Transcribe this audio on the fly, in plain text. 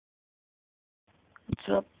What's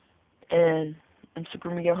up? And I'm Super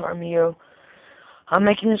Mio Harmio. I'm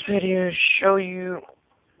making this video to show you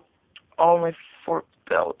all my fork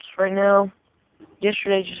belts. Right now,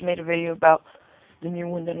 yesterday I just made a video about the new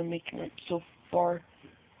one that I'm making right so far.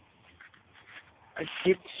 I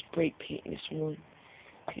did spray paint this one.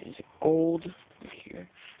 It's gold right here.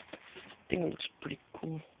 I think it looks pretty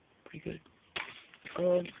cool, pretty good.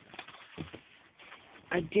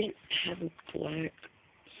 I didn't have a black.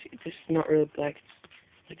 See, this is not really black.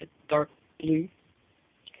 It's like a dark blue.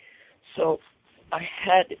 So I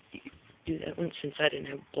had to do that one since I didn't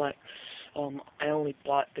have black. I only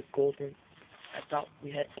bought the gold one. I thought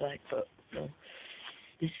we had black, but no.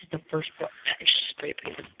 This is the first part. I spray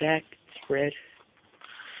painted the back. It's red.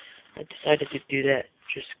 I decided to do that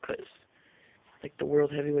just because, like, the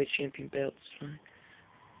World Heavyweight Champion belts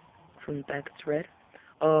from the back, it's red.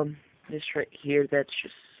 This right here, that's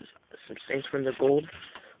just some stains from the gold.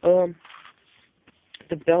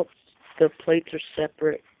 The belts, the plates are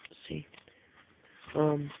separate. Let's see.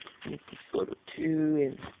 This photo too,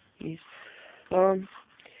 and these.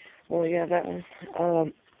 Well, yeah, that one.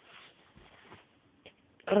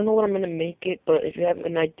 I don't know what I'm gonna make it, but if you have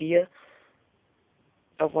an idea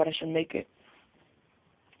of what I should make it,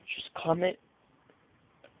 just comment.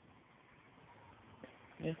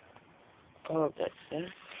 Yeah. Oh, that's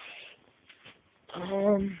that.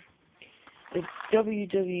 The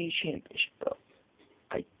WWE Championship belt.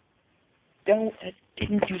 I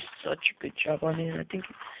didn't do such a good job on it. I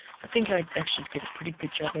think I actually did a pretty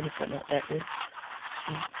good job on it, but not that good.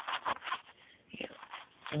 Yeah.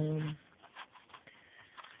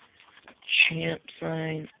 Champ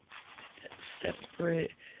sign, that's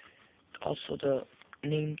separate. Also the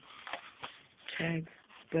name tag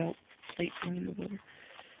belt plate in the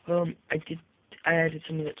border. I added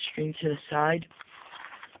some of that string to the side.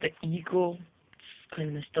 The eagle, it's kind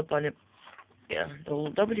of messed up on it. Yeah, the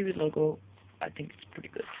WWE logo, I think it's pretty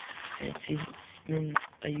good. And see, then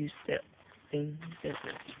I used that thing.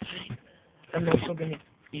 I'm also gonna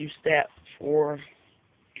use that to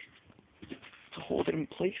hold it in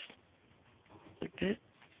place, like that.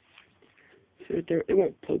 So right there, it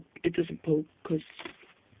won't poke. It doesn't poke because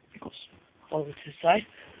it goes all the way to the side.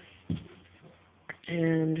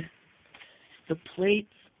 And the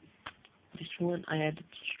plates, this one I added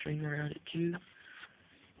string around it too,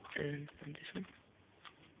 and this one.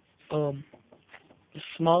 The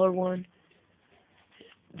smaller one,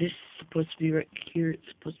 this is supposed to be right here. It's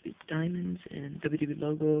supposed to be diamonds and WWE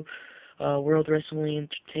logo, World Wrestling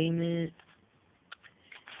Entertainment.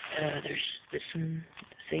 There's this one,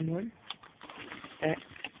 the same one. That,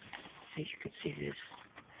 as you can see this.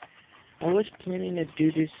 I was planning to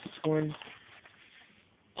do this one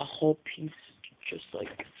a whole piece, just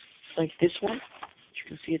like this one. As you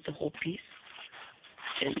can see, it's a whole piece.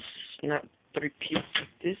 It's not 3 pieces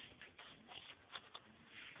like this.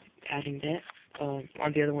 Adding that.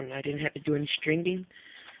 On the other one, I didn't have to do any stringing.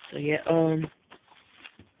 So yeah, I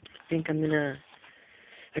think that's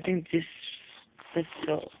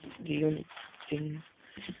the only thing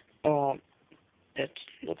that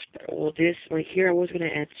looks better. Well, this right here, I was gonna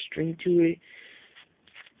add string to it,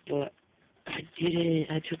 but I didn't.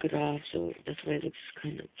 I took it off, so that's why it looks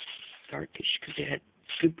kind of darkish because it had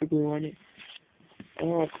super glue on it.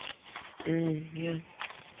 Yeah,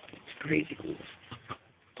 it's crazy glue.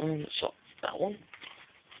 So that one.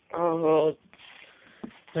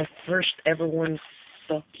 My first ever one,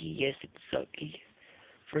 sucky. Yes, it's sucky.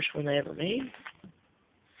 First one I ever made.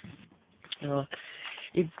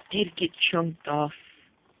 It did get chunked off.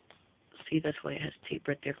 See, that's why it has tape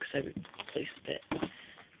right there, because I replaced that.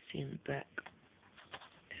 See in the back.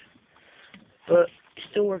 But it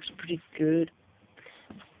still works pretty good.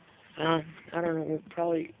 I don't know. We're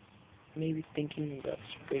probably maybe thinking about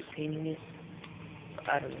spray painting it.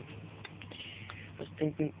 I don't know. I was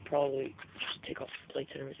thinking probably just take off the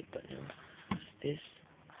plates and everything, but no. This.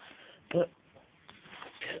 But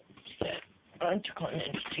that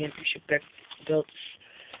Intercontinental Championship belts.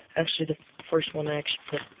 Actually, the first one I actually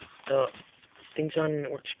put the things on, and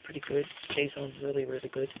it works pretty good. It stays on really, really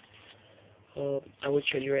good. I would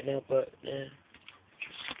show you right now, but yeah,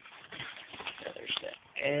 there's that.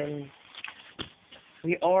 And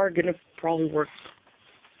we are gonna probably work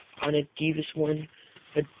on a Divas one,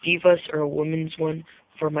 a Divas or a women's one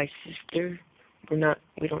for my sister. We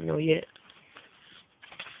don't know yet.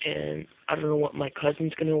 And I don't know what my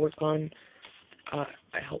cousin's gonna work on. I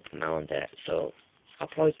help him out on that, so I'll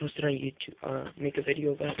probably post it on YouTube, make a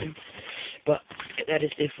video about him. But that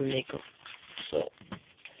is it for makeup. So,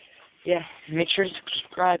 yeah, make sure to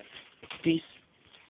subscribe. Peace.